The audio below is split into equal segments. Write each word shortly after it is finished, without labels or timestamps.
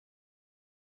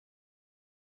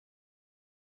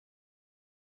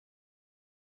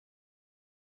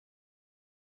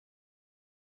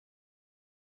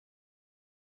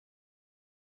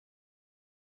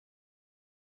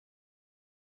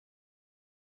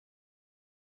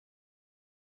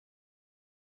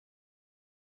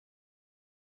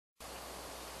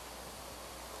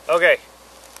Okay,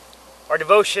 our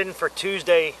devotion for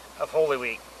Tuesday of Holy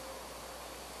Week.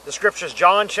 The scripture is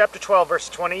John chapter 12, verse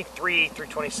 23 through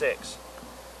 26.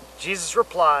 Jesus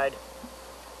replied,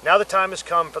 "Now the time has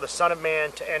come for the Son of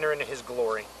Man to enter into his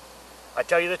glory. I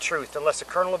tell you the truth, unless a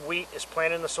kernel of wheat is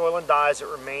planted in the soil and dies, it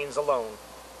remains alone.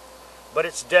 But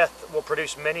its death will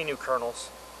produce many new kernels,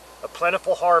 a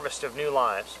plentiful harvest of new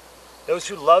lives. Those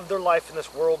who love their life in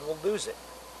this world will lose it.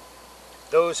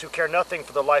 Those who care nothing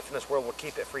for their life in this world will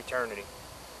keep it for eternity.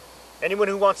 Anyone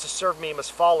who wants to serve me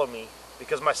must follow me,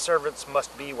 because my servants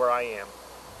must be where I am.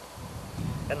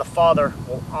 And the Father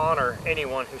will honor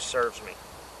anyone who serves me."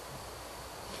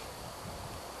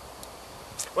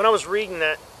 When I was reading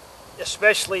that,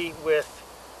 especially with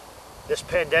this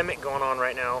pandemic going on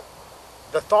right now,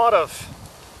 the thought of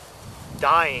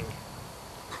dying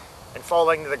and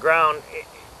falling to the ground,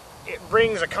 it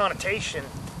brings a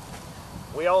connotation.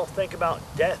 We all think about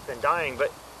death and dying,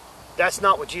 but that's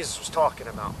not what Jesus was talking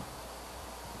about.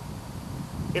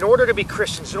 In order to be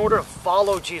Christians, in order to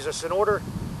follow Jesus, in order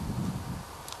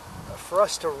for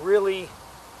us to really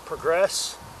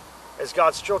progress as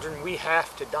God's children, we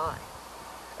have to die.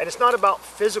 And it's not about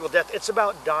physical death, it's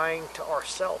about dying to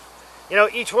ourselves. You know,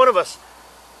 each one of us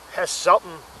has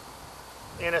something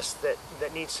in us that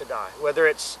needs to die. Whether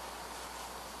it's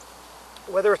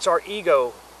our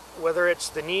ego, whether it's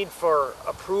the need for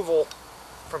approval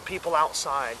from people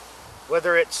outside,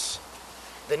 whether it's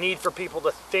the need for people to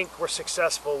think we're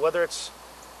successful, whether it's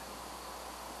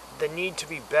the need to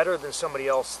be better than somebody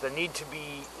else, the need to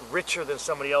be richer than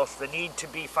somebody else, the need to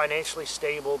be financially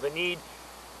stable, the need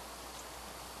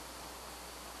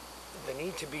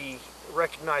to be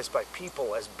recognized by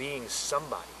people as being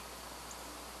somebody.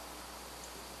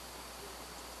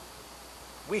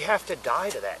 We have to die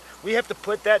to that. We have to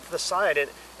put that to the side.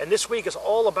 And this week is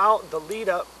all about the lead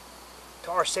up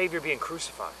to our Savior being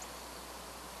crucified.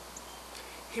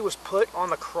 He was put on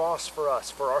the cross for us,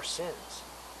 for our sins.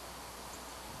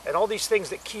 And all these things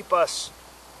that keep us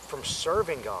from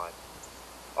serving God.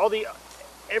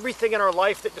 Everything in our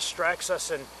life that distracts us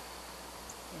and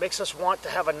makes us want to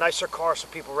have a nicer car so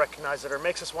people recognize it, or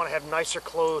makes us want to have nicer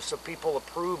clothes so people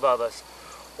approve of us,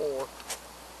 or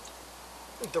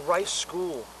the right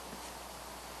school.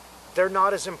 They're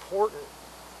not as important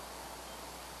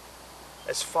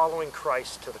as following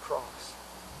Christ to the cross.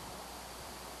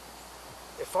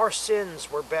 If our sins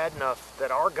were bad enough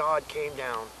that our God came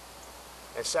down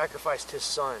and sacrificed his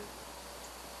Son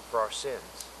for our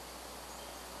sins,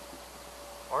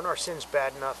 aren't our sins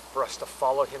bad enough for us to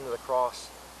follow him to the cross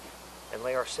and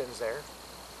lay our sins there?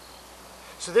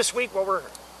 So this week, while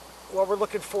we're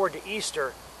looking forward to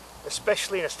Easter,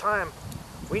 especially in this time,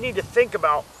 we need to think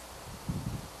about,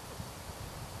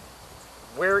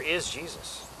 where is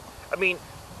Jesus? I mean,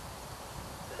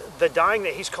 the dying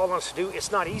that he's calling us to do,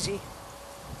 it's not easy.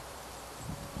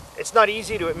 It's not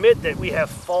easy to admit that we have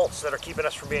faults that are keeping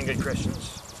us from being good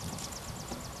Christians.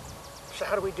 So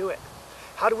how do we do it?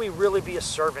 How do we really be a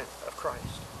servant of Christ?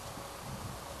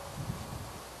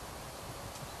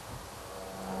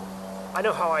 I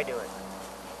know how I do it.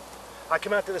 I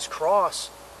come out to this cross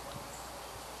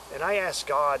and I ask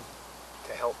God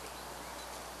to help me.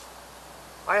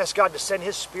 I ask God to send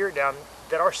his Spirit down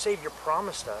that our Savior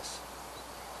promised us,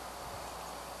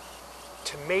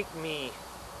 to make me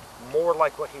more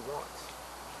like what he wants.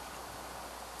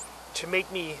 To make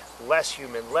me less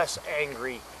human, less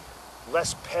angry,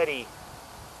 less petty,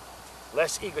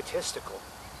 less egotistical,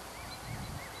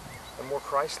 and more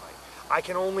Christ-like. I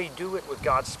can only do it with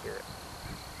God's Spirit.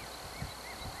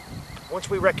 Once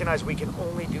we recognize we can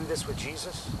only do this with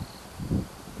Jesus,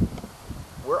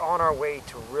 we're on our way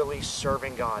to really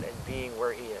serving God and being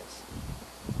where he is.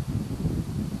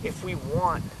 If we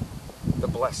want the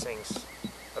blessings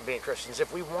of being Christians,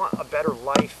 if we want a better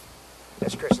life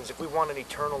as Christians, if we want an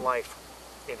eternal life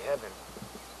in heaven,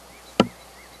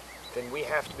 then we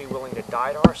have to be willing to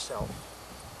die to ourselves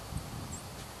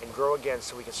and grow again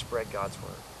so we can spread God's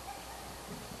word.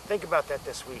 Think about that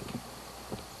this week.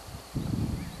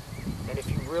 And if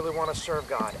you really want to serve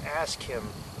God, ask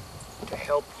him to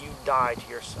help you die to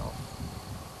yourself.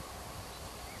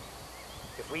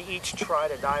 If we each try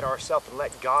to die to ourselves and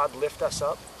let God lift us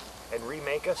up and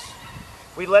remake us,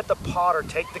 if we let the potter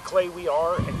take the clay we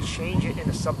are and change it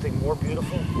into something more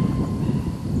beautiful,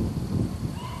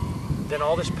 then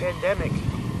all this pandemic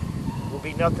will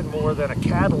be nothing more than a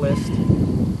catalyst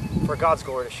for God's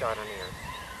glory to shine on the earth.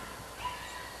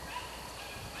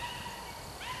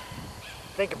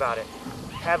 Think about it.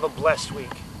 Have a blessed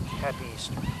week. Happy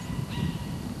Easter.